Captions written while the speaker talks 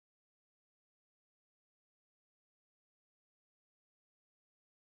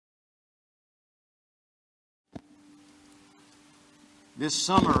This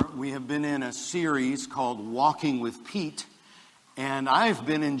summer, we have been in a series called Walking with Pete, and I've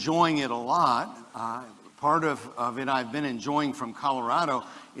been enjoying it a lot. Part of it I've been enjoying from Colorado.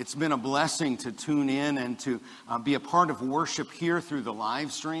 It's been a blessing to tune in and to be a part of worship here through the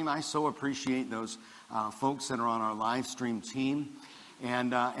live stream. I so appreciate those folks that are on our live stream team.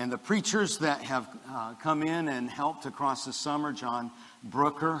 And the preachers that have come in and helped across the summer, John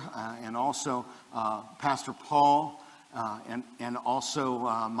Brooker, and also Pastor Paul, and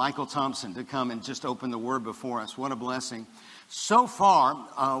also Michael Thompson to come and just open the Word before us. What a blessing. So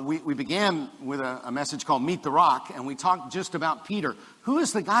far, we began with a message called Meet the Rock, and we talked just about Peter. Who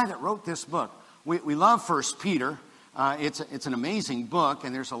is the guy that wrote this book? We love 1 Peter. It's an amazing book,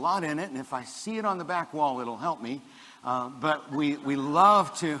 and there's a lot in it, and if I see it on the back wall, it'll help me. But we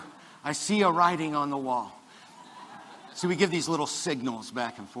love to, I see a writing on the wall. So we give these little signals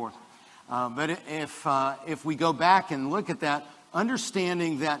back and forth. But if we go back and look at that,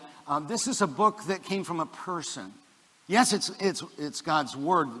 understanding that this is a book that came from a person. Yes, it's God's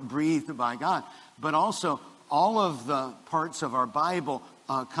Word breathed by God, but also all of the parts of our Bible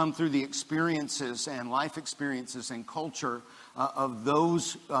come through the experiences and life experiences and culture of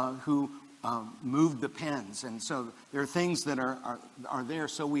those who moved the pens. And so there are things that are there.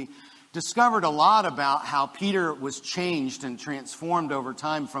 So we discovered a lot about how Peter was changed and transformed over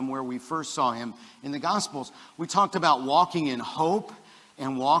time from where we first saw him in the Gospels. We talked about walking in hope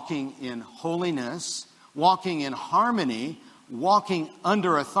and walking in holiness, walking in harmony, walking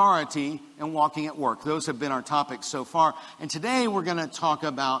under authority, and walking at work. Those have been our topics so far. And today we're going to talk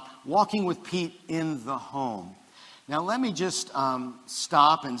about walking with Pete in the home. Now let me just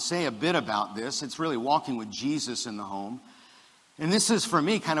stop and say a bit about this. It's really walking with Jesus in the home. And this is, for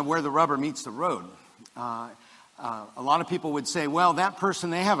me, kind of where the rubber meets the road. A lot of people would say, well, that person,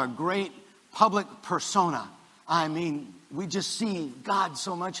 they have a great public persona. I mean, we just see God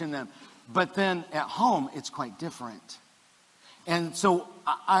so much in them. But then at home, it's quite different. And so,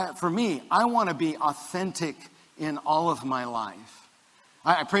 for me, I want to be authentic in all of my life.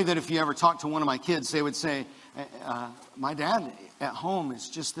 I pray that if you ever talk to one of my kids, they would say, my dad at home is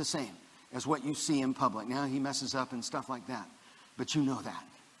just the same as what you see in public. Now, he messes up and stuff like that. But you know that.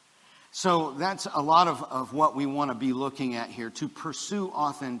 So that's a lot of what we want to be looking at here, to pursue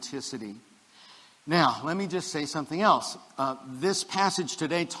authenticity. Now, let me just say something else. This passage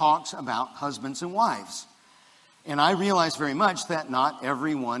today talks about husbands and wives. And I realize very much that not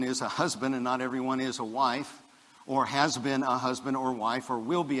everyone is a husband and not everyone is a wife, or has been a husband or wife, or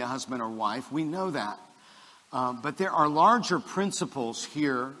will be a husband or wife. We know that. But there are larger principles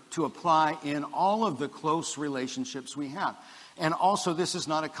here to apply in all of the close relationships we have. And also, this is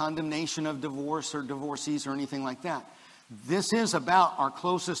not a condemnation of divorce or divorcees or anything like that. This is about our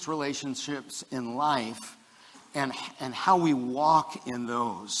closest relationships in life and how we walk in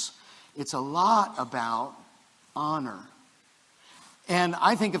those. It's a lot about honor. And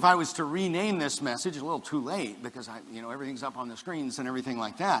I think if I was to rename this message, a little too late because everything's up on the screens and everything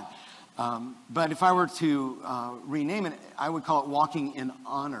like that. But if I were to rename it, I would call it Walking in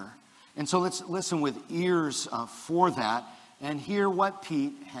Honor. And so let's listen with ears for that and hear what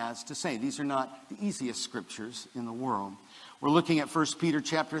Pete has to say. These are not the easiest scriptures in the world. We're looking at 1 Peter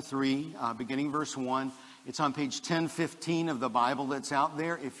chapter 3, beginning verse 1. It's on page 1015 of the Bible that's out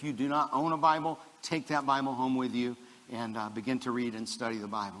there. If you do not own a Bible, take that Bible home with you and begin to read and study the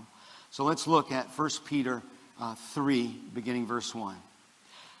Bible. So let's look at 1 Peter 3, beginning verse 1.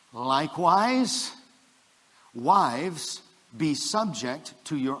 Likewise, wives, be subject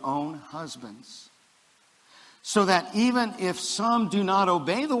to your own husbands, so that even if some do not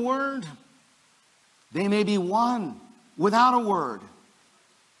obey the word, they may be won without a word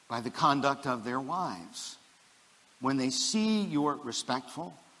by the conduct of their wives, when they see your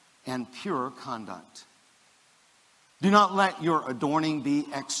respectful and pure conduct. Do not let your adorning be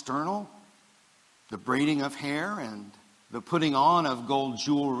external, the braiding of hair and the putting on of gold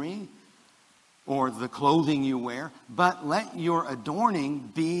jewelry, or the clothing you wear, but let your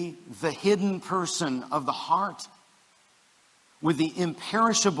adorning be the hidden person of the heart, with the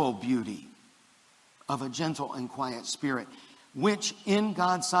imperishable beauty of a gentle and quiet spirit, which in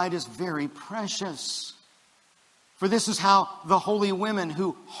God's sight is very precious. For this is how the holy women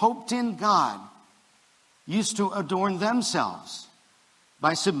who hoped in God used to adorn themselves,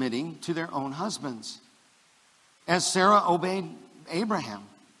 by submitting to their own husbands. As Sarah obeyed Abraham,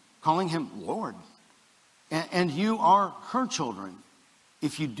 calling him Lord. And you are her children,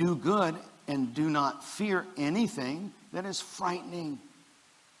 if you do good and do not fear anything that is frightening.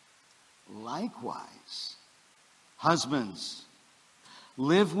 Likewise, husbands,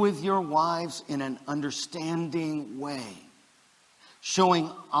 live with your wives in an understanding way,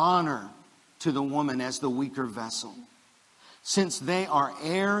 showing honor to the woman as the weaker vessel, since they are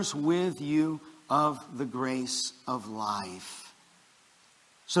heirs with you of the grace of life,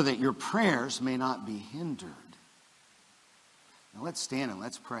 so that your prayers may not be hindered. Now let's stand and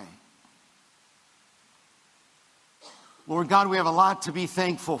let's pray. Lord God, we have a lot to be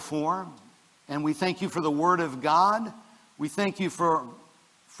thankful for, and we thank you for the Word of God. We thank you for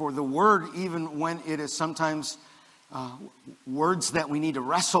the Word, even when it is sometimes words that we need to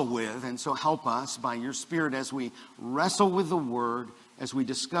wrestle with. And so help us by your Spirit as we wrestle with the Word, as we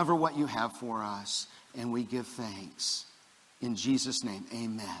discover what you have for us, and we give thanks. In Jesus' name,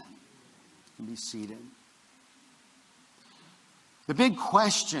 amen. You can be seated. The big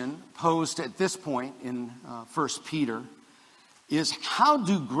question posed at this point in 1 Peter is, how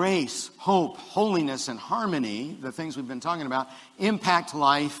do grace, hope, holiness, and harmony, the things we've been talking about, impact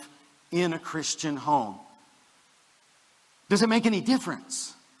life in a Christian home? Does it make any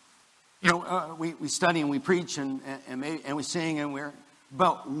difference? You know, we study and we preach and we sing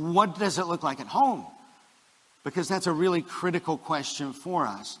but what does it look like at home? Because that's a really critical question for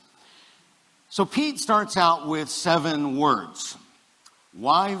us. So Pete starts out with 7 words.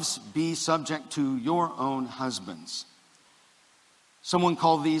 Wives, be subject to your own husbands. Someone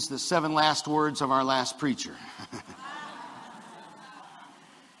called these the 7 last words of our last preacher.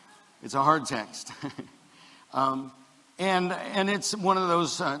 It's a hard text. And it's one of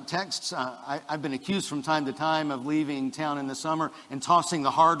those texts I've been accused from time to time of leaving town in the summer and tossing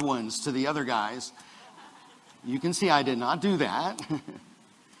the hard ones to the other guys. You can see I did not do that.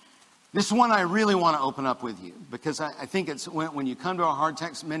 This is one I really want to open up with you, because I think it's when you come to a hard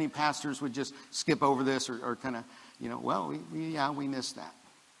text, many pastors would just skip over this or kind of, we missed that.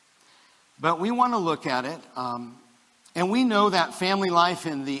 But we want to look at it. And we know that family life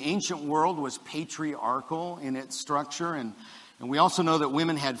in the ancient world was patriarchal in its structure. And we also know that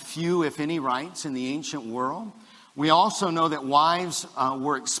women had few, if any, rights in the ancient world. We also know that wives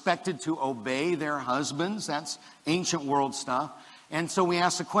were expected to obey their husbands. That's ancient world stuff. And so we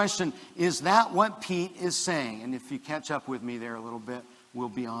ask the question, is that what Pete is saying? And if you catch up with me there a little bit, we'll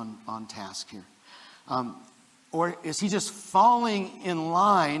be on task here. Or is he just falling in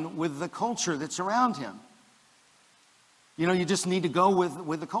line with the culture that's around him? You know, you just need to go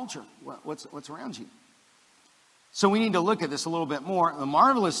with the culture, what's around you. So we need to look at this a little bit more. The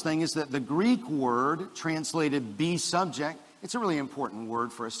marvelous thing is that the Greek word translated be subject, it's a really important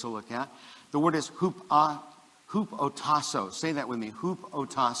word for us to look at. The word is hupotasso. Say that with me,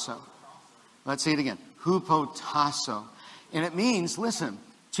 hupotasso. Let's say it again, hupotasso. And it means, listen,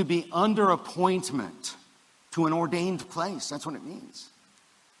 to be under appointment to an ordained place. That's what it means.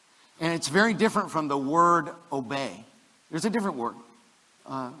 And it's very different from the word obey. There's a different word.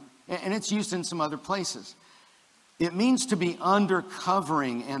 And it's used in some other places. It means to be under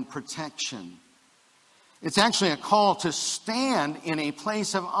covering and protection. It's actually a call to stand in a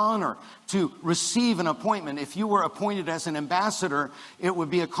place of honor, to receive an appointment. If you were appointed as an ambassador, it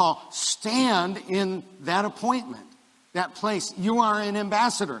would be a call, stand in that appointment, that place. You are an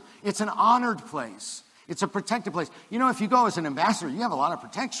ambassador. It's an honored place. It's a protected place. You know, if you go as an ambassador, you have a lot of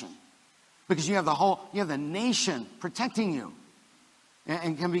protection, because you have the nation protecting you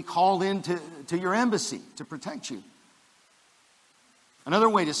and can be called into your embassy to protect you. Another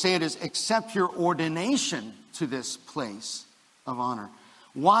way to say it is, accept your ordination to this place of honor.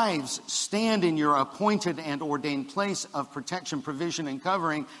 Wives, stand in your appointed and ordained place of protection, provision, and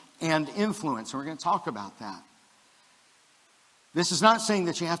covering, and influence. And we're going to talk about that. This is not saying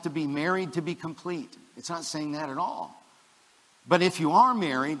that you have to be married to be complete. It's not saying that at all. But if you are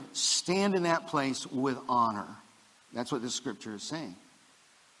married, stand in that place with honor. That's what this scripture is saying.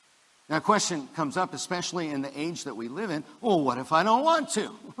 Now, a question comes up, especially in the age that we live in. Well, what if I don't want to?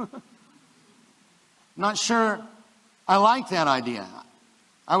 Not sure I like that idea.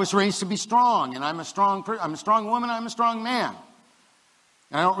 I was raised to be strong, and I'm a strong woman, I'm a strong man.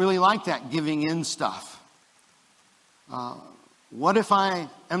 And I don't really like that giving in stuff. What if I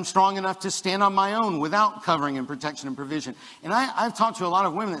am strong enough to stand on my own without covering and protection and provision? And I've talked to a lot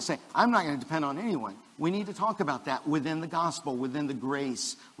of women that say, I'm not going to depend on anyone. We need to talk about that within the gospel, within the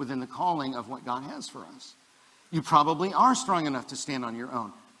grace, within the calling of what God has for us. You probably are strong enough to stand on your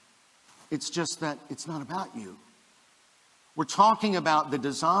own. It's just that it's not about you. We're talking about the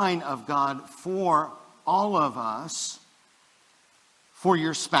design of God for all of us, for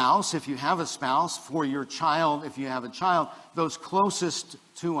your spouse, if you have a spouse, for your child, if you have a child, those closest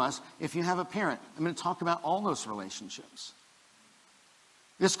to us, if you have a parent. I'm going to talk about all those relationships.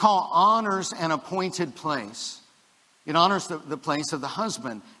 This call honors an appointed place. It honors the place of the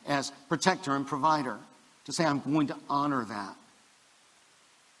husband as protector and provider. To say, I'm going to honor that.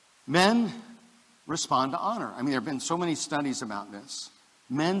 Men respond to honor. I mean, there have been so many studies about this.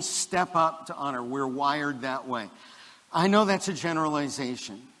 Men step up to honor. We're wired that way. I know that's a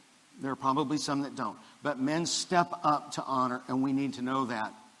generalization. There are probably some that don't. But men step up to honor, and we need to know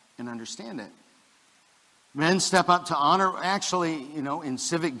that and understand it. Men step up to honor. Actually, in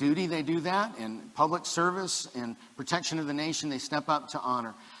civic duty they do that. In public service and protection of the nation, they step up to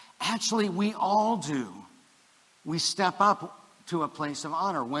honor. Actually, we all do. We step up to a place of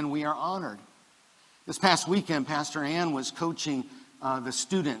honor when we are honored. This past weekend, Pastor Ann was coaching the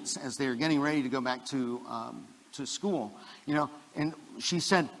students as they were getting ready to go back to school. And she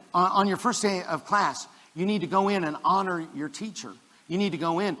said, on your first day of class, you need to go in and honor your teacher. You need to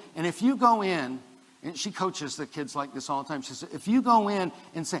go in. And if you go in, and she coaches the kids like this all the time. She says, if you go in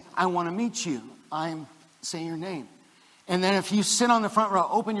and say, I want to meet you, say your name. And then if you sit on the front row,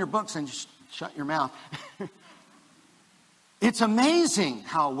 open your books and just shut your mouth. It's amazing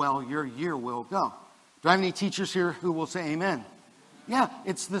how well your year will go. Do I have any teachers here who will say amen? Yeah,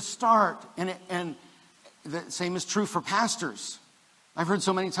 it's the start. And the same is true for pastors. I've heard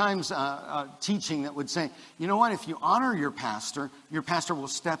so many times teaching that would say, you know what, if you honor your pastor will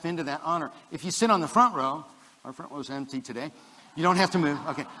step into that honor. If you sit on the front row, our front row is empty today, you don't have to move,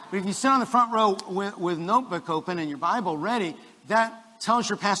 okay. But if you sit on the front row with notebook open and your Bible ready, that tells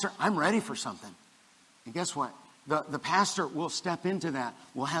your pastor, I'm ready for something. And guess what? The pastor will step into that,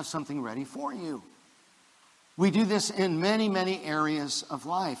 will have something ready for you. We do this in many, many areas of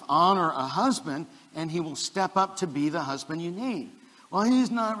life. Honor a husband, and he will step up to be the husband you need. Well,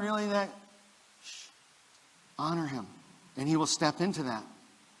 he's not really that. Honor him, and he will step into that.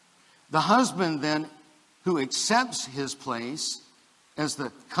 The husband then, who accepts his place as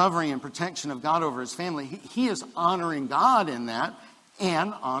the covering and protection of God over his family, he is honoring God in that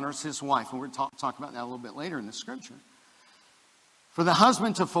and honors his wife. And we're going to talk about that a little bit later in the scripture. For the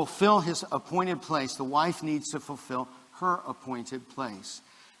husband to fulfill his appointed place, the wife needs to fulfill her appointed place.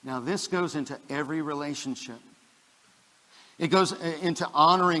 Now, this goes into every relationship. It goes into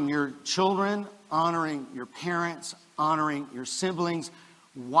honoring your children, honoring your parents, honoring your siblings.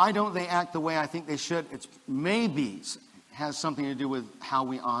 Why don't they act the way I think they should? It's maybe has something to do with how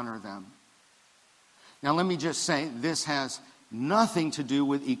we honor them. Now, let me just say, this has nothing to do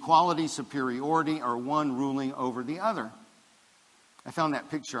with equality, superiority, or one ruling over the other. I found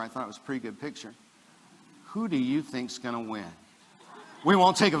that picture. I thought it was a pretty good picture. Who do you think's going to win? We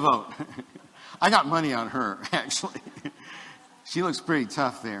won't take a vote. I got money on her, actually. She looks pretty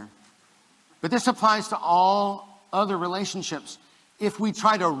tough there. But this applies to all other relationships. If we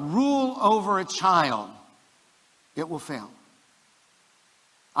try to rule over a child, it will fail.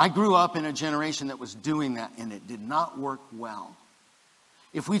 I grew up in a generation that was doing that, and it did not work well.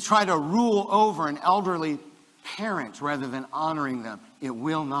 If we try to rule over an elderly parent rather than honoring them, it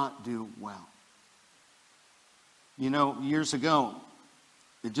will not do well. Years ago,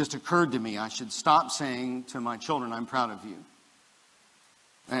 it just occurred to me I should stop saying to my children, I'm proud of you.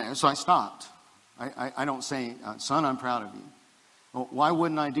 And so I stopped. I don't say, son, I'm proud of you. Well, why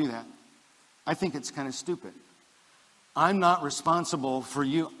wouldn't I do that? I think it's kind of stupid. I'm not responsible for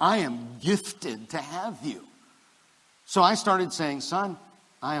you. I am gifted to have you. So I started saying, son,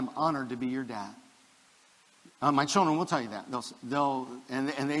 I am honored to be your dad. My children will tell you that.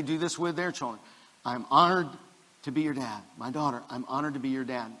 And they do this with their children. I'm honored to be your dad. My daughter, I'm honored to be your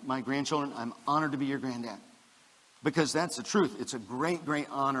dad. My grandchildren, I'm honored to be your granddad. Because that's the truth. It's a great, great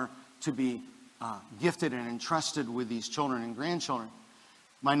honor to be gifted and entrusted with these children and grandchildren.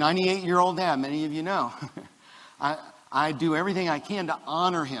 My 98-year-old dad, many of you know, I do everything I can to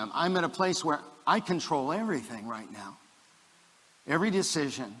honor him. I'm at a place where I control everything right now. Every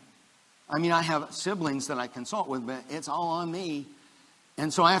decision. I mean, I have siblings that I consult with, but it's all on me.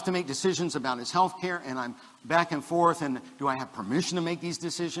 And so I have to make decisions about his health care, and I'm back and forth, and do I have permission to make these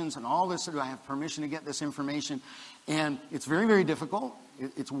decisions and all this? Or do I have permission to get this information? And it's very, very difficult.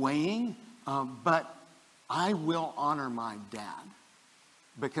 It's weighing, but I will honor my dad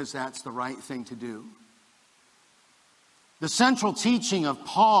because that's the right thing to do. The central teaching of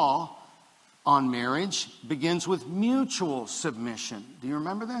Paul on marriage begins with mutual submission. Do you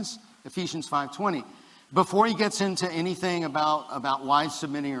remember this? Ephesians 5:20. Before he gets into anything about wives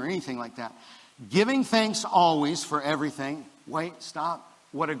submitting or anything like that. Giving thanks always for everything. Wait, stop.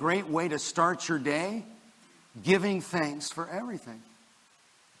 What a great way to start your day. Giving thanks for everything.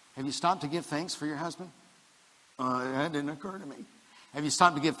 Have you stopped to give thanks for your husband? That didn't occur to me. Have you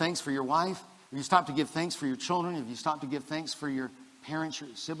stopped to give thanks for your wife? Have you stopped to give thanks for your children? Have you stopped to give thanks for your parents, your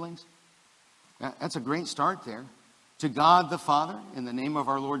siblings? That's a great start there. To God the Father, in the name of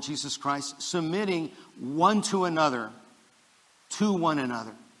our Lord Jesus Christ, submitting one to another, to one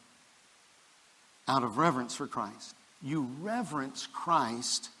another. out of reverence for Christ. You reverence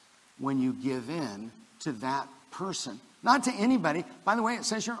Christ when you give in to that person. Not to anybody. By the way, it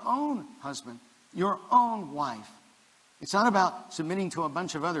says your own husband, your own wife. It's not about submitting to a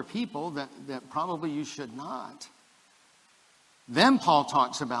bunch of other people that probably you should not. Then Paul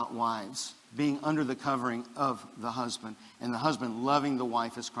talks about wives being under the covering of the husband, and the husband loving the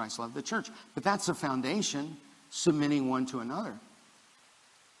wife as Christ loved the church. But that's the foundation, submitting one to another.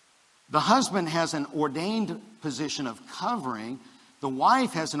 The husband has an ordained position of covering. The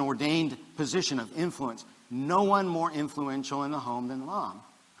wife has an ordained position of influence. No one more influential in the home than the mom.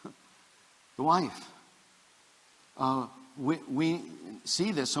 The wife. We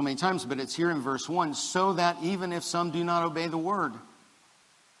see this so many times, but it's here in verse 1. So that even if some do not obey the word,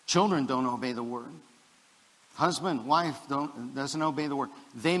 children don't obey the word, husband, wife doesn't obey the word,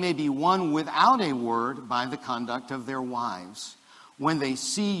 they may be won without a word by the conduct of their wives, when they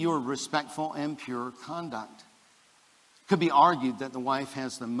see your respectful and pure conduct. It could be argued that the wife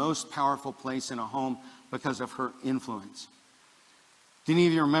has the most powerful place in a home because of her influence. Do any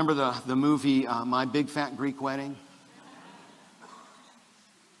of you remember the movie My Big Fat Greek Wedding?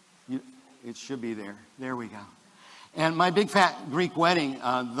 It should be there. There we go. And My Big Fat Greek Wedding,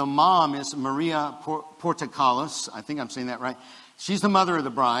 the mom is Maria Portokalos. I think I'm saying that right. She's the mother of the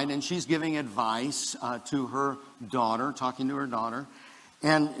bride, and she's giving advice to her daughter, talking to her daughter.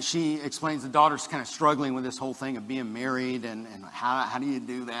 And she explains the daughter's kind of struggling with this whole thing of being married and how do you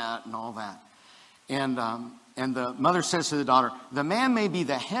do that and all that. And the mother says to the daughter, the man may be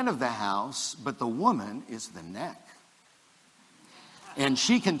the head of the house, but the woman is the neck. And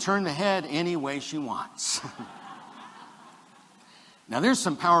she can turn the head any way she wants. Now, there's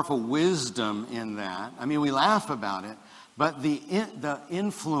some powerful wisdom in that. I mean, we laugh about it, but the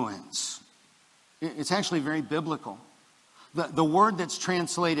influence, it's actually very biblical. The word that's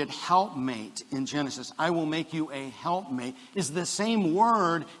translated helpmate in Genesis, I will make you a helpmate, is the same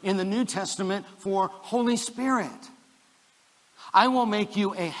word in the New Testament for Holy Spirit. I will make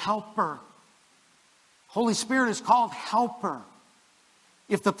you a helper. Holy Spirit is called helper.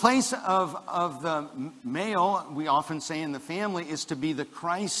 If the place of the male, we often say in the family, is to be the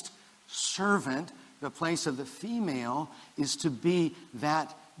Christ servant, the place of the female is to be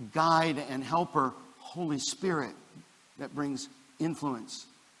that guide and helper, Holy Spirit, that brings influence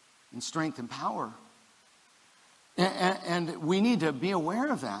and strength and power. And we need to be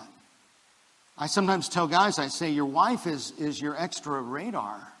aware of that. I sometimes tell guys, I say, your wife is your extra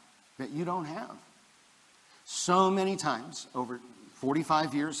radar that you don't have. So many times over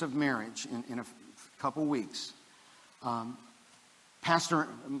 45 years of marriage in a couple weeks. Pastor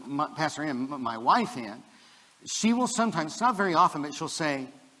Ann, my wife Ann, she will sometimes, it's not very often, but she'll say,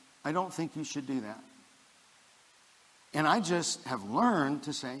 I don't think you should do that. And I just have learned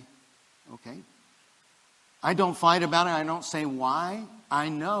to say, okay. I don't fight about it. I don't say why. I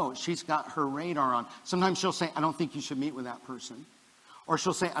know she's got her radar on. Sometimes she'll say, I don't think you should meet with that person. Or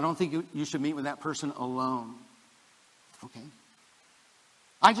she'll say, I don't think you should meet with that person alone. Okay.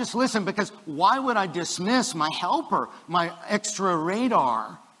 I just listen, because why would I dismiss my helper, my extra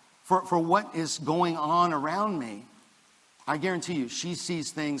radar for what is going on around me? I guarantee you, she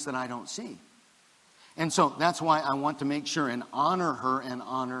sees things that I don't see. And so that's why I want to make sure and honor her and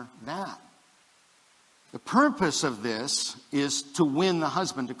honor that. The purpose of this is to win the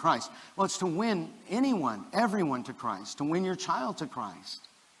husband to Christ. Well, it's to win anyone, everyone to Christ, to win your child to Christ.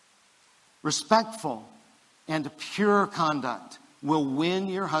 Respectful and pure conduct will win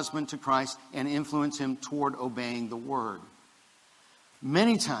your husband to Christ and influence him toward obeying the word.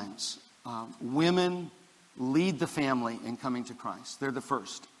 Many times, women lead the family in coming to Christ. They're the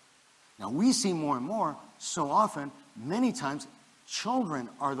first. Now, we see more and more, so often, many times, children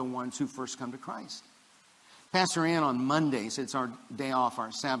are the ones who first come to Christ. Pastor Ann on Mondays, it's our day off,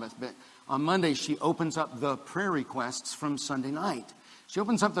 our Sabbath, but on Mondays she opens up the prayer requests from Sunday night. She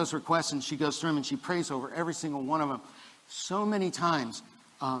opens up those requests and she goes through them and she prays over every single one of them. So many times,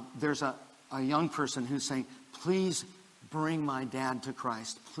 there's a young person who's saying, please bring my dad to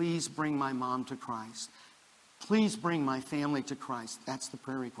Christ. Please bring my mom to Christ. Please bring my family to Christ. That's the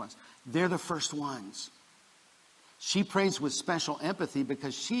prayer request. They're the first ones. She prays with special empathy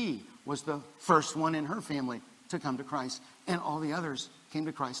because she was the first one in her family to come to Christ, and all the others came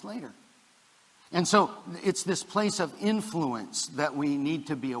to Christ later. And so it's this place of influence that we need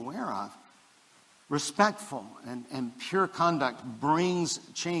to be aware of. Respectful and pure conduct brings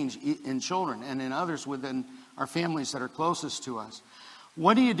change in children and in others within our families that are closest to us.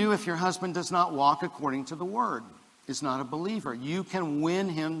 What do you do if your husband does not walk according to the word? Is not a believer. You can win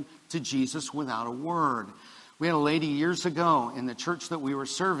him to Jesus without a word. We had a lady years ago in the church that we were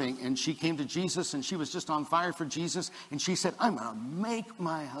serving, and she came to Jesus, and she was just on fire for Jesus, and she said, I'm going to make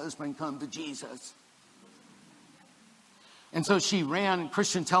my husband come to Jesus. And so she ran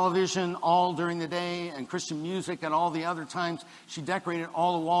Christian television all during the day and Christian music at all the other times. She decorated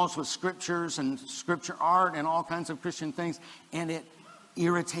all the walls with scriptures and scripture art and all kinds of Christian things, and it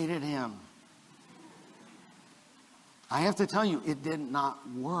irritated him. I have to tell you, it did not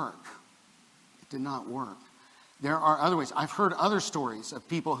work. It did not work. There are other ways. I've heard other stories of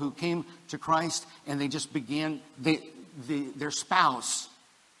people who came to Christ and they just began, their spouse,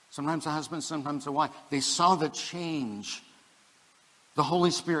 sometimes a husband, sometimes a wife, they saw the change, the Holy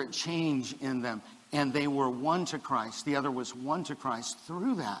Spirit change in them, and they were one to Christ. The other was one to Christ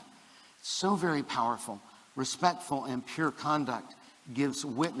through that. So very powerful. Respectful and pure conduct gives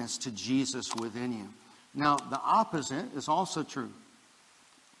witness to Jesus within you. Now, the opposite is also true.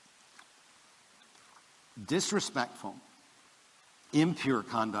 Disrespectful, impure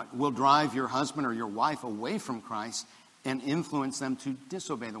conduct will drive your husband or your wife away from Christ and influence them to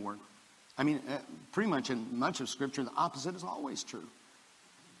disobey the word. I mean, pretty much in much of Scripture, the opposite is always true.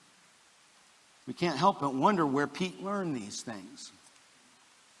 We can't help but wonder where Pete learned these things.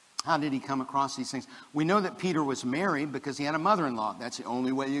 How did he come across these things? We know that Peter was married because he had a mother-in-law. That's the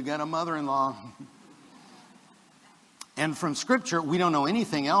only way you get a mother-in-law. And from Scripture, we don't know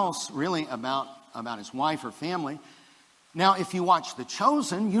anything else really about his wife or family. Now, if you watch The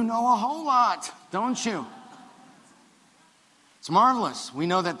Chosen, you know a whole lot, don't you? It's marvelous. We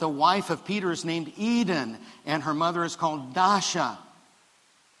know that the wife of Peter is named Eden, and her mother is called Dasha.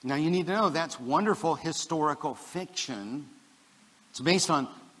 Now, you need to know that's wonderful historical fiction. It's based on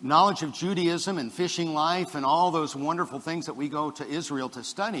knowledge of Judaism and fishing life and all those wonderful things that we go to Israel to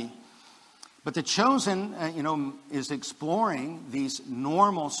study. But The Chosen, is exploring these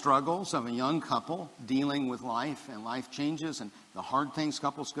normal struggles of a young couple dealing with life and life changes and the hard things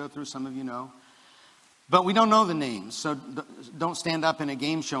couples go through, some of you know. But we don't know the names, so don't stand up in a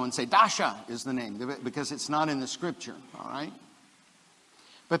game show and say, Dasha is the name, because it's not in the Scripture, all right?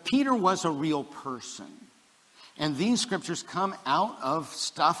 But Peter was a real person. And these Scriptures come out of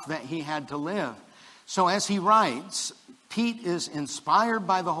stuff that he had to live. So as he writes, Pete is inspired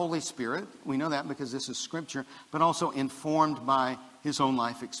by the Holy Spirit. We know that because this is Scripture, but also informed by his own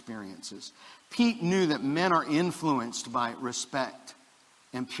life experiences. Pete knew that men are influenced by respect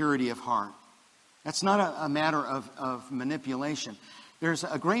and purity of heart. That's not a matter of manipulation. There's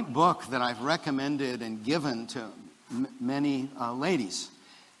a great book that I've recommended and given to many ladies.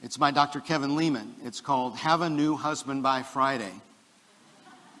 It's by Dr. Kevin Leman. It's called Have a New Husband by Friday.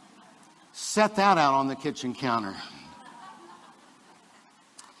 Set that out on the kitchen counter.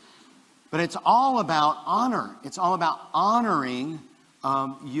 But it's all about honor. It's all about honoring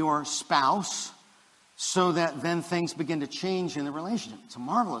your spouse so that then things begin to change in the relationship. It's a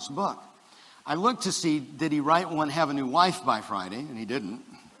marvelous book. I looked to see, did he write one, Have a New Wife by Friday? And he didn't.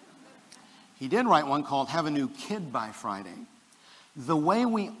 He did write one called Have a New Kid by Friday. The way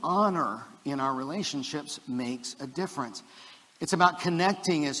we honor in our relationships makes a difference. It's about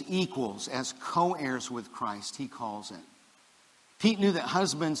connecting as equals, as co-heirs with Christ, he calls it. Pete knew that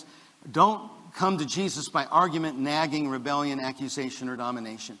husbands don't come to Jesus by argument, nagging, rebellion, accusation, or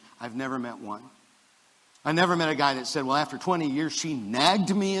domination. I've never met one. I never met a guy that said, well, after 20 years, she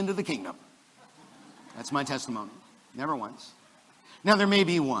nagged me into the kingdom. That's my testimony. Never once. Now, there may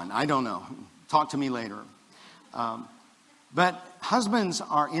be one. I don't know. Talk to me later. But husbands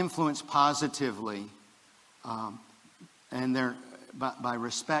are influenced positively and they're by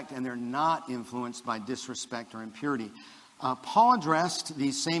respect, and they're not influenced by disrespect or impurity. Paul addressed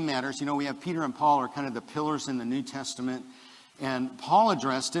these same matters. You know, we have Peter and Paul are kind of the pillars in the New Testament. And Paul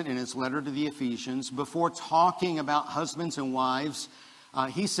addressed it in his letter to the Ephesians. Before talking about husbands and wives,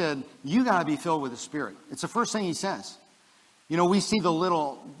 he said, you got to be filled with the Spirit. It's the first thing he says. You know, we see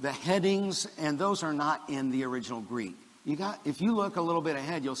the headings, and those are not in the original Greek. If you look a little bit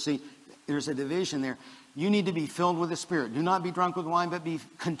ahead, you'll see there's a division there. You need to be filled with the Spirit. Do not be drunk with wine, but be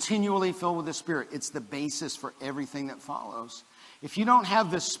continually filled with the Spirit. It's the basis for everything that follows. If you don't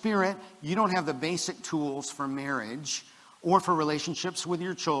have the Spirit, you don't have the basic tools for marriage or for relationships with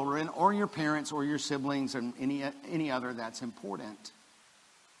your children or your parents or your siblings and any other that's important.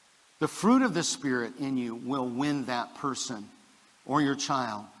 The fruit of the Spirit in you will win that person or your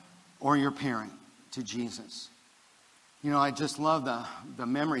child or your parent to Jesus. You know, I just love the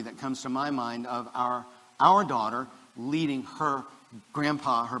memory that comes to my mind of our daughter leading her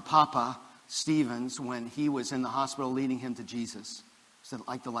grandpa, her papa, Stevens, when he was in the hospital, leading him to Jesus. Said,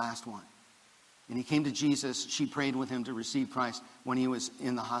 like the last one. And he came to Jesus. She prayed with him to receive Christ when he was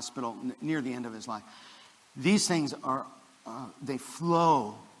in the hospital near the end of his life. These things are, they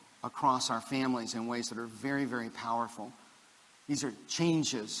flow across our families in ways that are very, very powerful. These are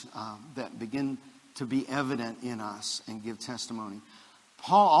changes that begin to be evident in us and give testimony.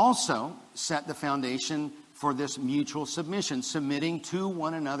 Paul also set the foundation for this mutual submission. Submitting to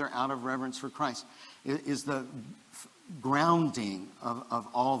one another out of reverence for Christ is the grounding of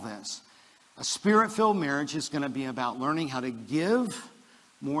all this. A spirit-filled marriage is going to be about learning how to give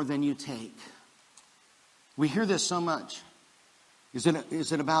more than you take. We hear this so much. Is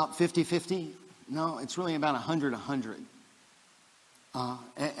it about 50-50? No, it's really about 100-100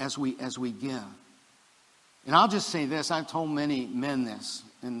 as we give. And I'll just say this. I've told many men this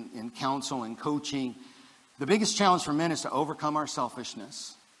in counsel and coaching. The biggest challenge for men is to overcome our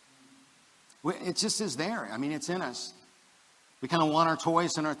selfishness. It just is there. I mean, it's in us. We kind of want our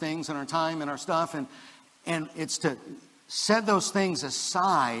toys and our things and our time and our stuff. And it's to set those things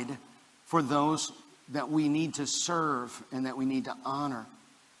aside for those that we need to serve and that we need to honor.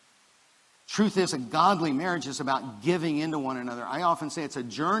 Truth is, a godly marriage is about giving into one another. I often say it's a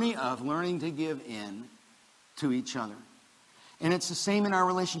journey of learning to give in to each other. And it's the same in our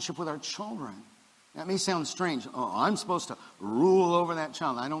relationship with our children. That may sound strange. Oh, I'm supposed to rule over that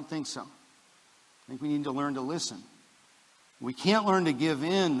child. I don't think so. I think we need to learn to listen. We can't learn to give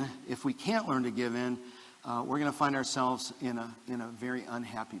in. If we can't learn to give in, we're going to find ourselves in a very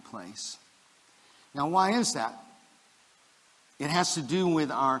unhappy place. Now, why is that? It has to do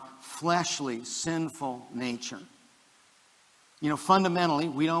with our fleshly, sinful nature. You know, fundamentally,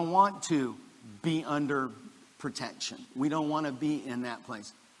 we don't want to be under protection. We don't want to be in that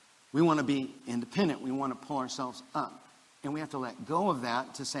place. We want to be independent. We want to pull ourselves up. And we have to let go of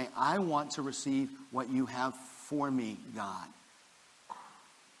that to say, I want to receive what you have for me, God.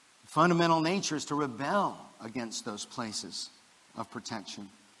 Fundamental nature is to rebel against those places of protection.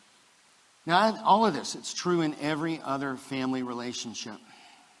 Now, all of this, it's true in every other family relationship.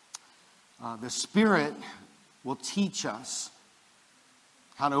 The Spirit will teach us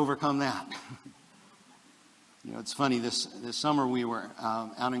how to overcome that. You know, it's funny, this summer we were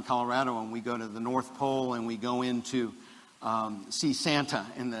out in Colorado, and we go to the North Pole and we go in to see Santa,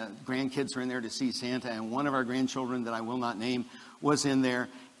 and the grandkids are in there to see Santa, and one of our grandchildren that I will not name was in there,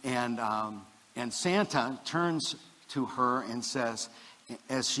 and Santa turns to her and says,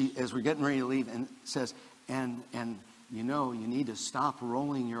 as we're getting ready to leave, and says, and you know, you need to stop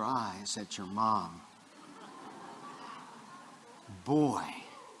rolling your eyes at your mom. Boy.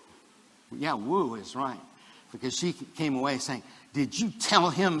 Yeah, woo is right. Because she came away saying, did you tell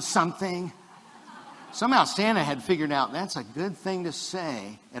him something? Somehow Santa had figured out that's a good thing to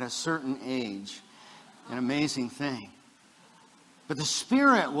say at a certain age. An amazing thing. But the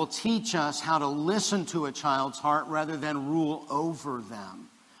Spirit will teach us how to listen to a child's heart rather than rule over them.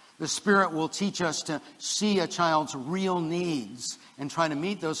 The Spirit will teach us to see a child's real needs and try to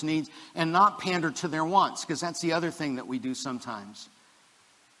meet those needs and not pander to their wants, because that's the other thing that we do sometimes.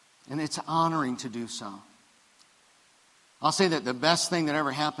 And it's honoring to do so. I'll say that the best thing that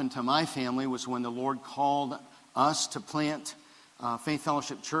ever happened to my family was when the Lord called us to plant Faith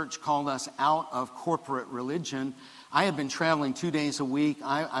Fellowship Church, called us out of corporate religion. I had been traveling 2 days a week.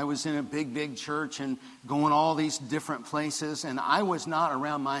 I was in a big church and going all these different places, and I was not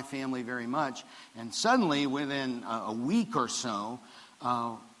around my family very much. And suddenly, within a week or so,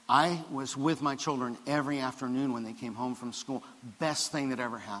 I was with my children every afternoon when they came home from school. Best thing that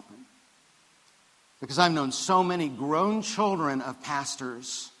ever happened. Because I've known so many grown children of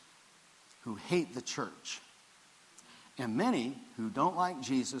pastors who hate the church, and many who don't like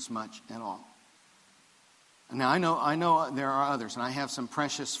Jesus much at all. Now, I know there are others, and I have some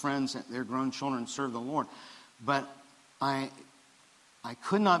precious friends that their grown children serve the Lord, but I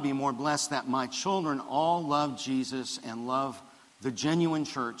could not be more blessed that my children all love Jesus and love the genuine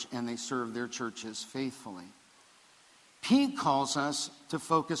church, and they serve their churches faithfully. Pete calls us to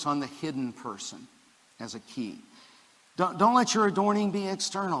focus on the hidden person as a key. Don't let your adorning be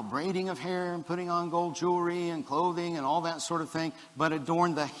external, braiding of hair and putting on gold jewelry and clothing and all that sort of thing, but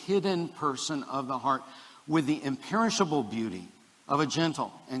adorn the hidden person of the heart with the imperishable beauty of a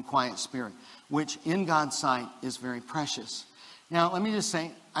gentle and quiet spirit, which in God's sight is very precious. Now, let me just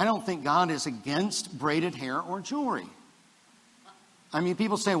say, I don't think God is against braided hair or jewelry. I mean,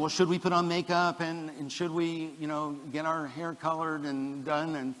 people say, well, should we put on makeup and should we, get our hair colored and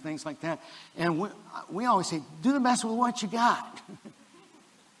done and things like that? And we always say, do the best with what you got.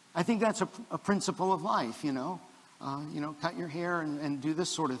 I think that's a principle of life, cut your hair and do this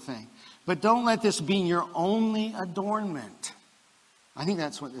sort of thing. But don't let this be your only adornment. I think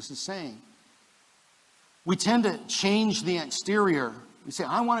that's what this is saying. We tend to change the exterior You say,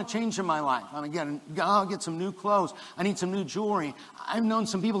 I want to change in my life. I'll get some new clothes. I need some new jewelry. I've known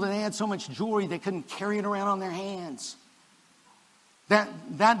some people that they had so much jewelry they couldn't carry it around on their hands.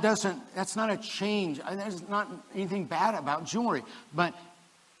 That's not a change. There's not anything bad about jewelry. But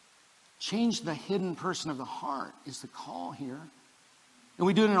change the hidden person of the heart is the call here. And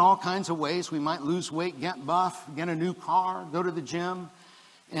we do it in all kinds of ways. We might lose weight, get buff, get a new car, go to the gym.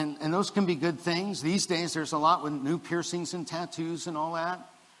 And those can be good things. These days there's a lot with new piercings and tattoos and all that.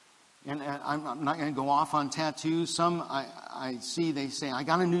 And I'm not going to go off on tattoos. Some I see, they say, I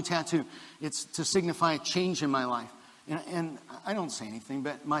got a new tattoo. It's to signify a change in my life. And I don't say anything,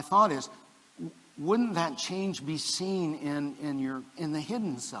 but my thought is, wouldn't that change be seen in the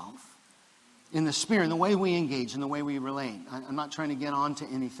hidden self? In the spirit, in the way we engage, in the way we relate. I'm not trying to get on to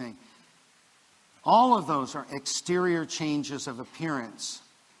anything. All of those are exterior changes of appearance.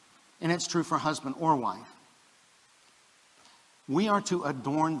 And it's true for husband or wife. We are to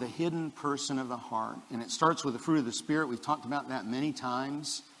adorn the hidden person of the heart. And it starts with the fruit of the Spirit. We've talked about that many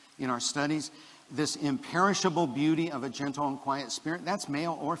times in our studies. This imperishable beauty of a gentle and quiet spirit. That's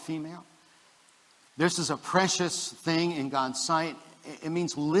male or female. This is a precious thing in God's sight. It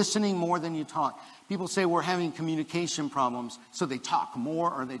means listening more than you talk. People say we're having communication problems, so they talk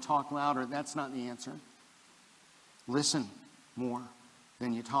more or they talk louder. That's not the answer. Listen more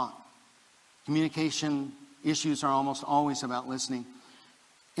than you talk. Communication issues are almost always about listening.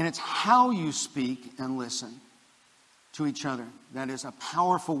 And it's how you speak and listen to each other that is a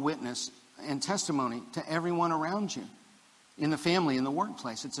powerful witness and testimony to everyone around you. In the family, in the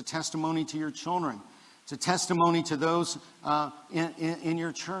workplace. It's a testimony to your children. It's a testimony to those in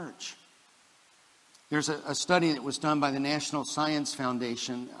your church. There's a study that was done by the National Science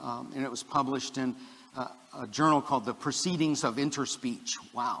Foundation, and it was published in a journal called The Proceedings of Interspeech.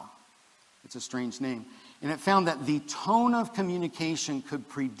 Wow, it's a strange name. And it found that the tone of communication could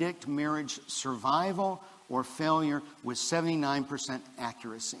predict marriage survival or failure with 79%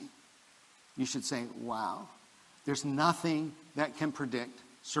 accuracy. You should say, wow, there's nothing that can predict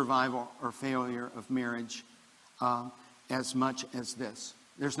survival or failure of marriage as much as this.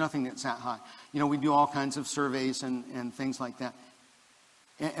 There's nothing that's that high. You know, we do all kinds of surveys and things like that.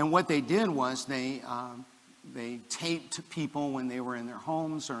 And what they did was they taped people when they were in their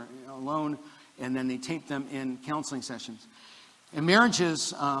homes or alone, and then they taped them in counseling sessions. And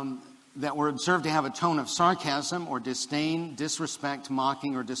marriages that were observed to have a tone of sarcasm or disdain, disrespect,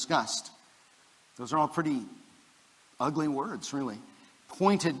 mocking, or disgust. Those are all pretty ugly words, really.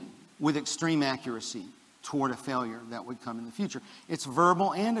 Pointed with extreme accuracy toward a failure that would come in the future. It's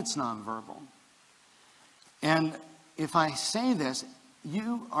verbal and it's nonverbal. And if I say this,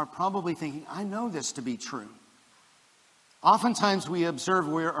 you are probably thinking, I know this to be true. Oftentimes we observe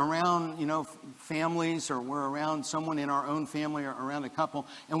we're around, families, or we're around someone in our own family or around a couple,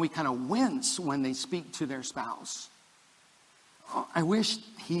 and we kind of wince when they speak to their spouse. Oh, I wish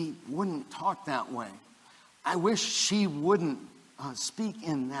he wouldn't talk that way. I wish she wouldn't speak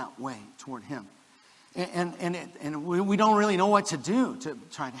in that way toward him. And we don't really know what to do to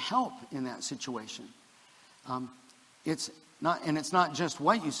try to help in that situation. It's not just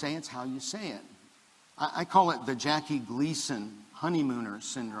what you say, it's how you say it. I call it the Jackie Gleason honeymooner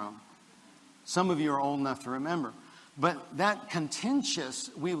syndrome. Some of you are old enough to remember. But that contentious,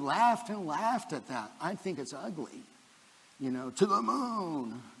 we laughed and laughed at that. I think it's ugly. To the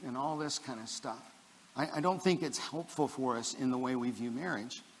moon and all this kind of stuff. I don't think it's helpful for us in the way we view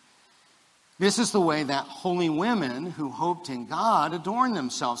marriage. This is the way that holy women who hoped in God adorned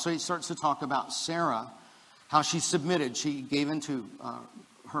themselves. So he starts to talk about Sarah, how she submitted. She gave in to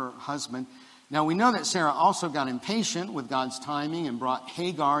her husband. Now we know that Sarah also got impatient with God's timing and brought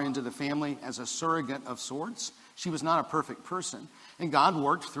Hagar into the family as a surrogate of sorts. She was not a perfect person. And God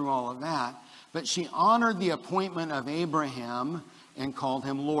worked through all of that. But she honored the appointment of Abraham and called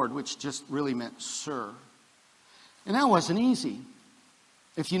him Lord, which just really meant sir. And that wasn't easy.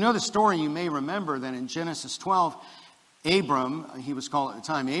 If you know the story, you may remember that in Genesis 12, Abram, he was called at the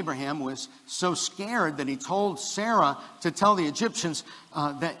time Abraham, was so scared that he told Sarah to tell the Egyptians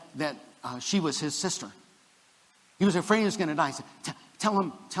that she was his sister. He was afraid he was going to die. He said, tell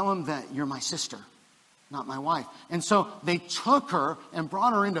him that you're my sister, not my wife. And so they took her and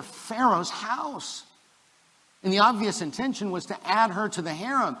brought her into Pharaoh's house. And the obvious intention was to add her to the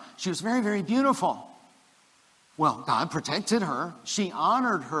harem. She was very, very beautiful. Well, God protected her. She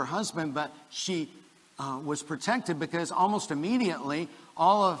honored her husband, but she was protected because almost immediately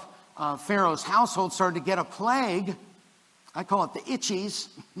all of Pharaoh's household started to get a plague. I call it the itchies.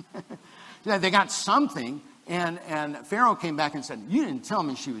 They got something, and Pharaoh came back and said, you didn't tell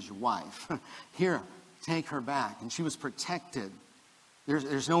me she was your wife. Here, take her back. And she was protected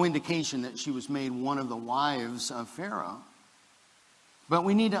There's no indication that she was made one of the wives of Pharaoh. But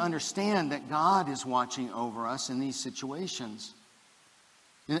we need to understand that God is watching over us in these situations.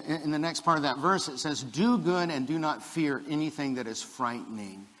 In the next part of that verse, it says, do good and do not fear anything that is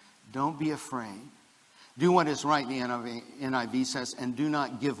frightening. Don't be afraid. Do what is right, the NIV says, and do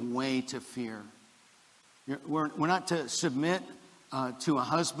not give way to fear. We're not to submit to a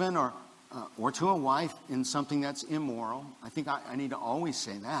husband or to a wife in something that's immoral. I think I need to always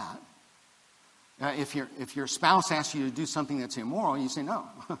say that. If your spouse asks you to do something that's immoral, you say, no,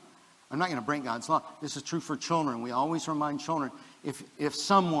 I'm not going to break God's law. This is true for children. We always remind children, if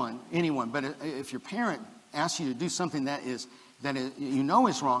someone, anyone, but if your parent asks you to do something that is you know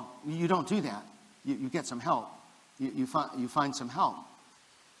is wrong, you don't do that. You get some help. You find some help.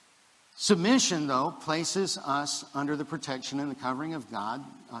 Submission, though, places us under the protection and the covering of God.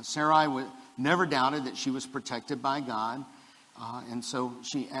 Sarai never doubted that she was protected by God. And so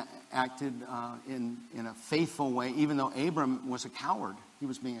she acted in a faithful way, even though Abram was a coward. He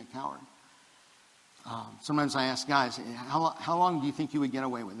was being a coward. Sometimes I ask guys, how long do you think you would get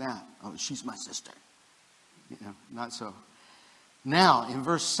away with that? Oh, she's my sister. Not so. Now, in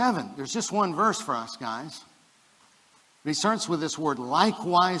verse 7, there's just one verse for us, guys. But he starts with this word,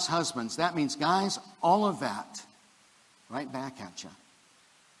 likewise husbands. That means, guys, all of that, right back at you.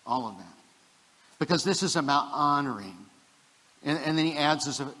 All of that. Because this is about honoring. And then he adds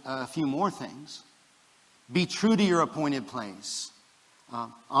us a few more things. Be true to your appointed place.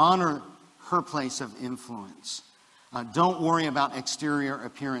 Honor her place of influence. Don't worry about exterior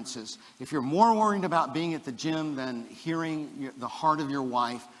appearances. If you're more worried about being at the gym than hearing the heart of your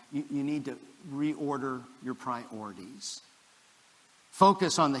wife, you need to reorder your priorities.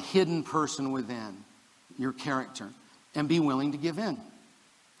 Focus on the hidden person within your character and be willing to give in.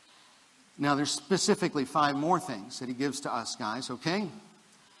 Now, there's specifically 5 more things that he gives to us, guys, okay?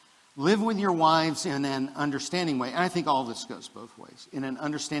 Live with your wives in an understanding way. And I think all this goes both ways. In an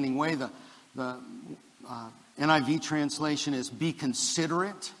understanding way, the NIV translation is be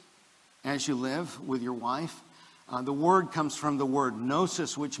considerate as you live with your wife. The word comes from the word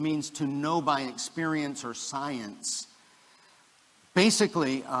gnosis, which means to know by experience or science.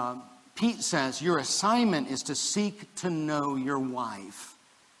 Basically, Pete says your assignment is to seek to know your wife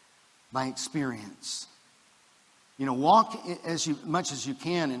by experience. Walk as much as you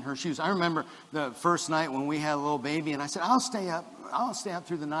can in her shoes. I remember the first night when we had a little baby, and I said, I'll stay up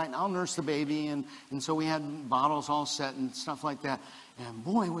through the night, and I'll nurse the baby. And so we had bottles all set and stuff like that. And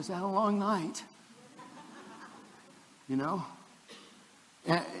boy, was that a long night.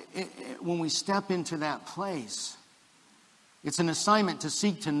 When we step into that place, it's an assignment to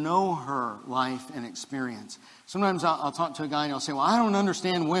seek to know her life and experience. Sometimes I'll talk to a guy and I'll say, well, I don't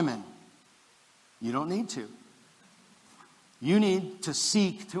understand women. You don't need to. You need to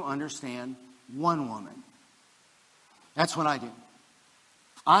seek to understand one woman. That's what I do.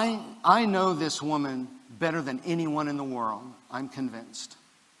 I know this woman better than anyone in the world, I'm convinced,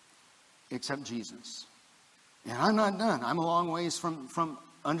 except Jesus. And I'm not done. I'm a long ways from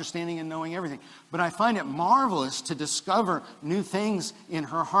understanding and knowing everything. But I find it marvelous to discover new things in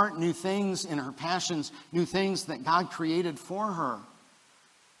her heart, new things in her passions, new things that God created for her.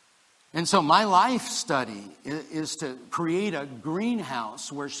 And so my life study is to create a greenhouse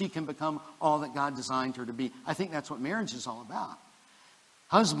where she can become all that God designed her to be. I think that's what marriage is all about.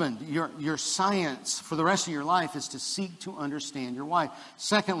 Husband, your science for the rest of your life is to seek to understand your wife.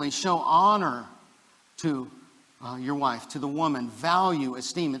 Secondly, show honor to your wife, to the woman. Value,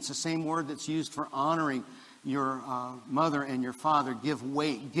 esteem. It's the same word that's used for honoring your mother and your father. Give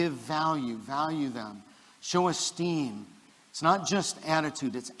weight, give value, value them. Show esteem. It's not just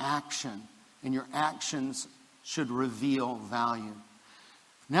attitude, it's action. And your actions should reveal value.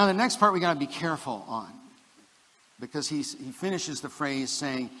 Now the next part we got to be careful on. Because he finishes the phrase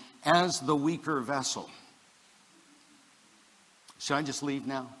saying, as the weaker vessel. Should I just leave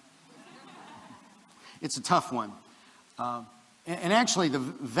now? It's a tough one. And actually the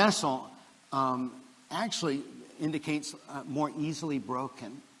vessel actually indicates more easily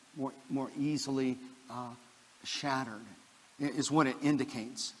broken, more easily shattered. Is what it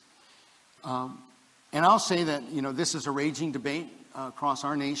indicates. And I'll say that, this is a raging debate across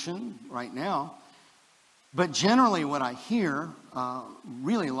our nation right now. But generally what I hear,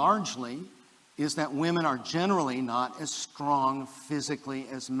 really largely, is that women are generally not as strong physically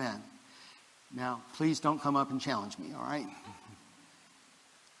as men. Now, please don't come up and challenge me, all right?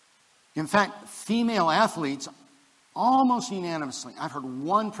 In fact, female athletes, almost unanimously, I've heard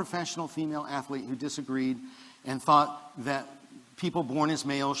one professional female athlete who disagreed and thought that people born as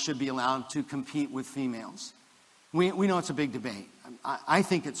males should be allowed to compete with females. We know it's a big debate. I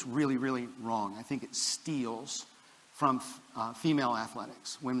think it's really, really wrong. I think it steals from female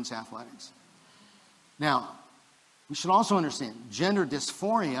athletics, women's athletics. Now, we should also understand gender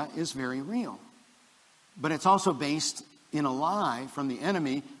dysphoria is very real. But it's also based in a lie from the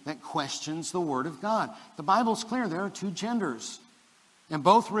enemy that questions the Word of God. The Bible's clear. There are two genders, and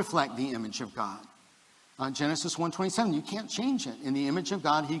both reflect the image of God. Genesis 1:27, you can't change it. In the image of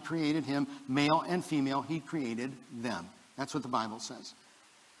God, He created him, male and female, He created them. That's what the Bible says.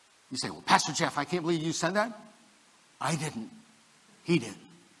 You say, well, Pastor Jeff, I can't believe you said that. I didn't. He did.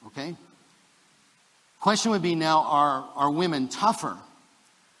 Okay? Question would be now, are women tougher?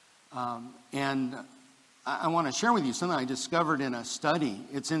 And I want to share with you something I discovered in a study.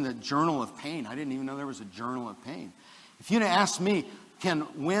 It's in the Journal of Pain. I didn't even know there was a Journal of Pain. If you'd have asked me, can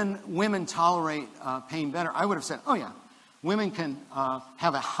women tolerate pain better? I would have said, oh yeah. Women can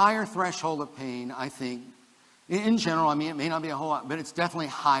have a higher threshold of pain, I think. In general, I mean, it may not be a whole lot, but it's definitely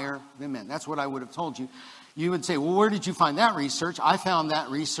higher than men. That's what I would have told you. You would say, well, where did you find that research? I found that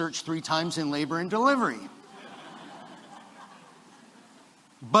research 3 times in labor and delivery.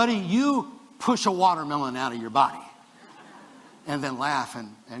 Buddy, you push a watermelon out of your body and then laugh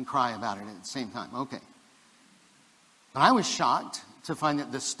and cry about it at the same time. Okay. But I was shocked to find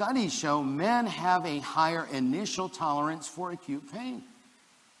that the studies show men have a higher initial tolerance for acute pain.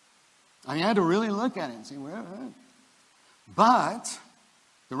 I mean, I had to really look at it and say, well, but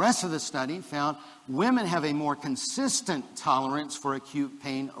the rest of the study found women have a more consistent tolerance for acute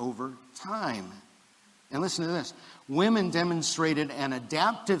pain over time. And listen to this. Women demonstrated an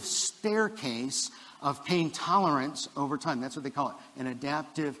adaptive staircase of pain tolerance over time. That's what they call it, an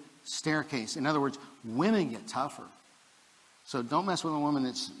adaptive staircase. In other words, women get tougher. So don't mess with a woman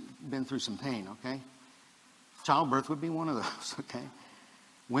that's been through some pain, okay? Childbirth would be one of those, okay?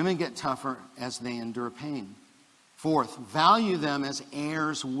 Women get tougher as they endure pain. 4th, value them as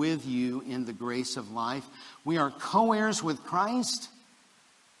heirs with you in the grace of life. We are co-heirs with Christ.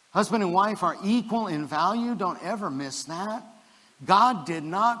 Husband and wife are equal in value. Don't ever miss that. God did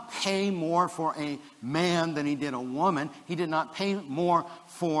not pay more for a man than He did a woman. He did not pay more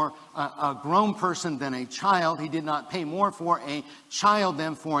for a grown person than a child. He did not pay more for a child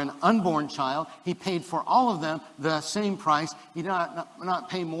than for an unborn child. He paid for all of them the same price. He did not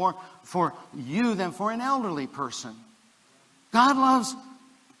pay more for you than for an elderly person. God loves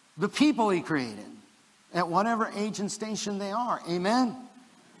the people He created at whatever age and station they are. Amen?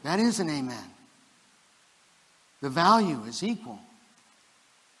 That is an amen. The value is equal.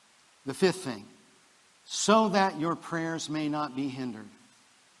 The 5th thing, so that your prayers may not be hindered.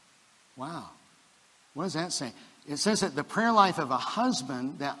 Wow. What does that say? It says that the prayer life of a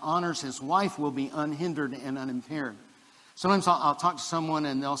husband that honors his wife will be unhindered and unimpaired. Sometimes I'll talk to someone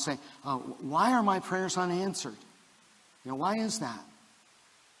and they'll say, why are my prayers unanswered? You know, why is that?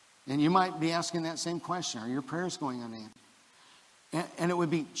 And you might be asking that same question. Are your prayers going unanswered? And it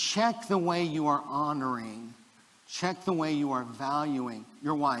would be, check the way you are honoring, check the way you are valuing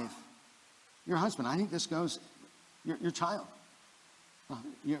your wife, your husband. I think this goes, your child,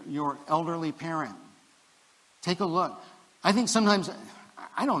 your elderly parent. Take a look. I think sometimes,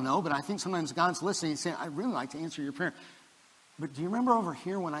 I don't know, but I think sometimes God's listening and saying, I'd really like to answer your prayer. But do you remember over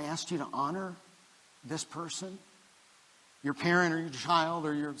here when I asked you to honor this person? Your parent or your child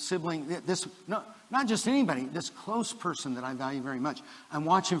or your sibling, not just anybody, this close person that I value very much. I'm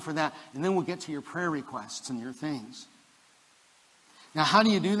watching for that, and then we'll get to your prayer requests and your things. Now, how do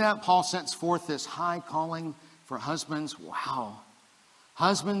you do that? Paul sets forth this high calling for husbands. Wow.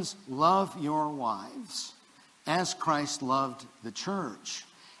 Husbands, love your wives as Christ loved the church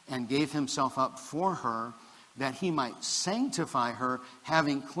and gave Himself up for her, that He might sanctify her,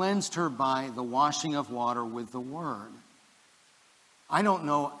 having cleansed her by the washing of water with the word. I don't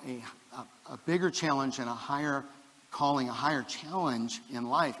know a bigger challenge and a higher calling, a higher challenge in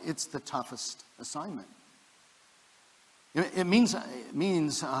life. It's the toughest assignment. It means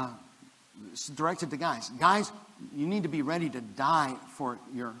it's directed to guys. Guys, you need to be ready to die for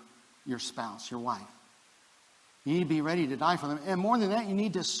your spouse, your wife. You need to be ready to die for them. And more than that, you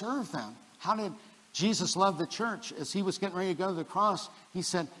need to serve them. How did Jesus love the church? As He was getting ready to go to the cross, He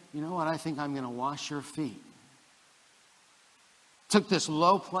said, you know what, I think I'm going to wash your feet. Took this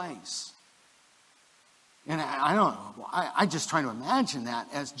low place. And I don't know, I just try to imagine that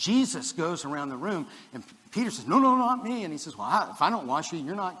as Jesus goes around the room and Peter says, no, not me. And He says, well, if I don't wash you,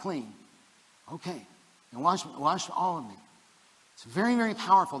 you're not clean. Okay, and wash all of me. It's very, very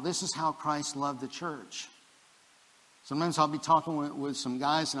powerful. This is how Christ loved the church. Sometimes I'll be talking with some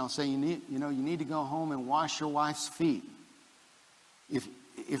guys and I'll say, you need to go home and wash your wife's feet.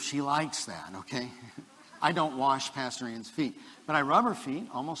 If she likes that, okay? I don't wash Pastor Ann's feet, but I rub her feet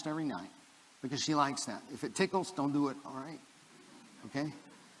almost every night because she likes that. If it tickles, don't do it, all right? Okay?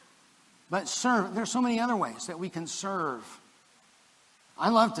 But serve. There's so many other ways that we can serve. I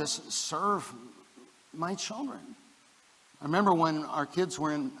love to serve my children. I remember when our kids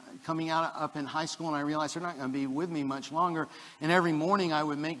were coming out up in high school, and I realized they're not going to be with me much longer. And every morning I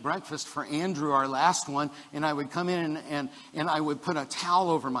would make breakfast for Andrew, our last one, and I would come in and I would put a towel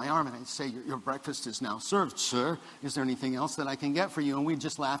over my arm, and I'd say, your breakfast is now served, sir. Is there anything else that I can get for you? And we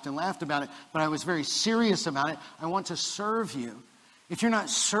just laughed and laughed about it. But I was very serious about it. I want to serve you. If you're not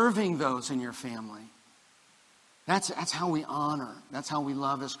serving those in your family, that's how we honor. That's how we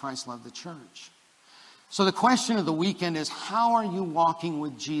love as Christ loved the church. So the question of the weekend is, how are you walking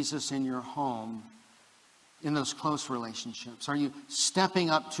with Jesus in your home, in those close relationships? Are you stepping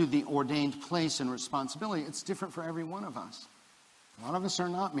up to the ordained place and responsibility? It's different for every one of us. A lot of us are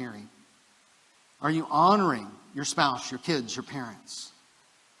not married. Are you honoring your spouse, your kids, your parents?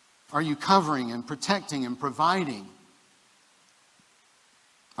 Are you covering and protecting and providing?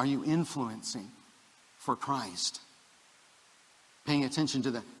 Are you influencing for Christ? Paying attention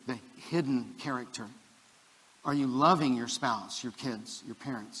to the hidden character. Are you loving your spouse, your kids, your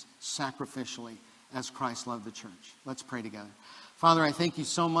parents, sacrificially as Christ loved the church? Let's pray together. Father, I thank you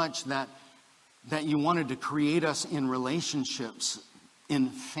so much that you wanted to create us in relationships, in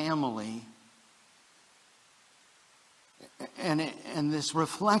family, and this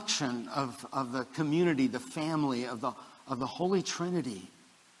reflection of the community, the family, of the Holy Trinity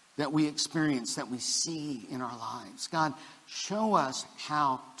that we experience, that we see in our lives. God, show us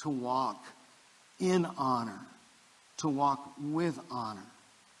how to walk in honor, to walk with honor,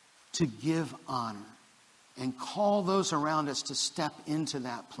 to give honor, and call those around us to step into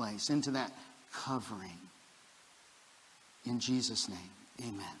that place, into that covering. In Jesus' name,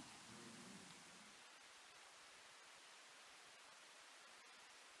 amen.